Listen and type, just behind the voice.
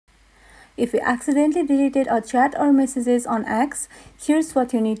If you accidentally deleted a chat or messages on X, here's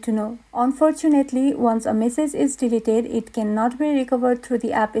what you need to know. Unfortunately, once a message is deleted, it cannot be recovered through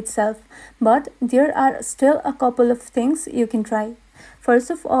the app itself, but there are still a couple of things you can try. First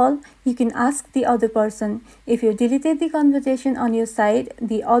of all, you can ask the other person. If you deleted the conversation on your side,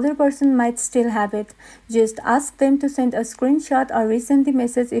 the other person might still have it. Just ask them to send a screenshot or resend the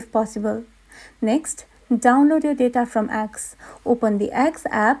message if possible. Next, download your data from X. Open the X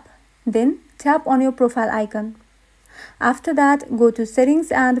app, then tap on your profile icon. After that, go to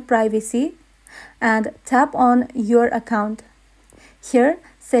Settings and Privacy and tap on Your Account. Here,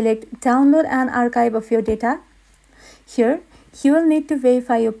 select Download and Archive of your data. Here, you will need to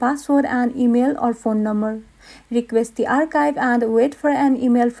verify your password and email or phone number. Request the archive and wait for an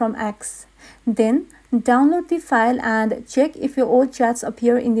email from X. Then, download the file and check if your old chats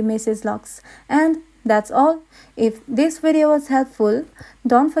appear in the message logs. And that's all. If this video was helpful,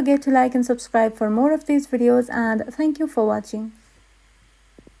 don't forget to like and subscribe for more of these videos, and thank you for watching.